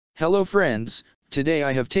Hello friends, today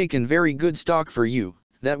I have taken very good stock for you,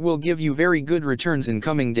 that will give you very good returns in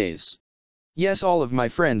coming days. Yes, all of my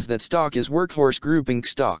friends, that stock is Workhorse Group Inc.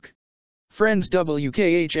 stock. Friends,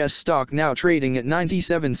 WKHS stock now trading at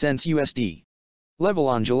 97 cents USD. Level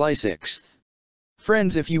on July 6th.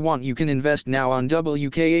 Friends, if you want you can invest now on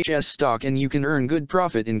WKHS stock and you can earn good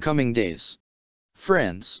profit in coming days.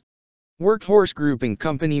 Friends. Workhorse Group Inc.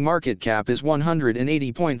 company market cap is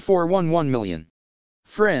 180.411 million.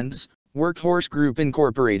 Friends, Workhorse Group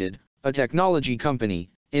Incorporated, a technology company,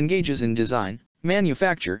 engages in design,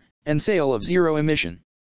 manufacture, and sale of zero-emission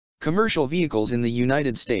commercial vehicles in the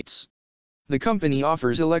United States. The company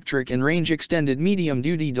offers electric and range-extended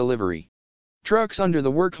medium-duty delivery trucks under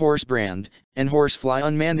the Workhorse brand, and Horsefly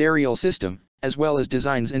unmanned aerial system, as well as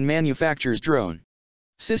designs and manufactures drone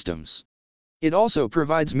systems. It also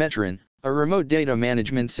provides Metron, a remote data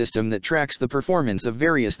management system that tracks the performance of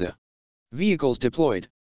various vehicles deployed.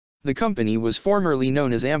 The company was formerly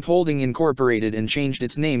known as AMP Holding Incorporated and changed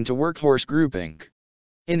its name to Workhorse Group Inc.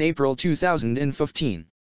 in April 2015.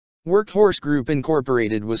 Workhorse Group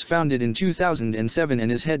Incorporated was founded in 2007 and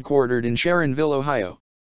is headquartered in Sharonville, Ohio.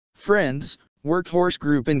 Friends, Workhorse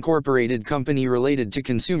Group Incorporated company related to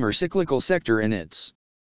consumer cyclical sector and it's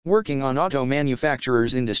working on auto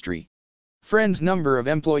manufacturers industry. Friends, number of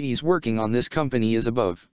employees working on this company is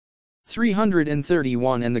above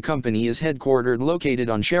 331 and the company is headquartered located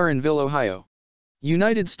on Sharonville, Ohio,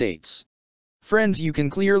 United States. Friends, you can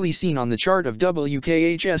clearly see on the chart of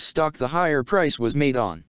WKHS stock the higher price was made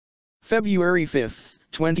on February 5,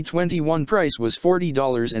 2021. Price was $40.61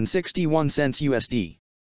 USD.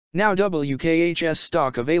 Now WKHS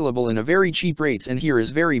stock available in a very cheap rates, and here is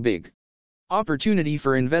very big opportunity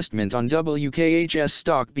for investment on WKHS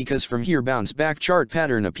stock because from here bounce back chart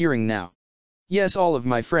pattern appearing now. Yes, all of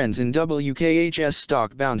my friends, in WKHS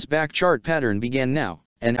stock bounce back chart pattern began now,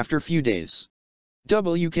 and after few days,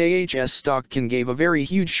 WKHS stock can give a very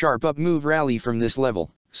huge sharp up move rally from this level.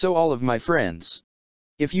 So all of my friends,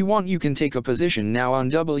 if you want you can take a position now on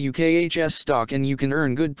WKHS stock and you can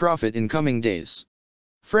earn good profit in coming days.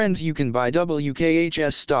 Friends, you can buy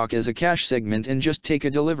WKHS stock as a cash segment and just take a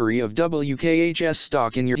delivery of WKHS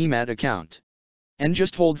stock in your demat account. And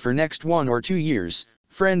just hold for next 1 or 2 years.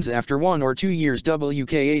 Friends, after 1 or 2 years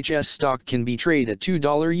WKHS stock can be traded at $2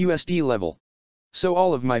 USD level. So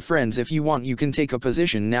all of my friends, if you want you can take a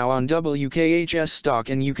position now on WKHS stock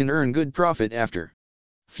and you can earn good profit after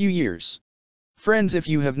few years. Friends, if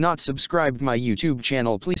you have not subscribed my YouTube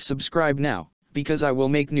channel, please subscribe now, because I will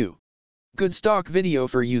make new good stock video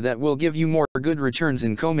for you that will give you more good returns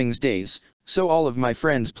in coming days. So all of my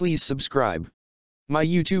friends, please subscribe my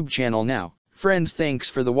YouTube channel now. Friends, thanks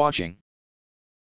for the watching.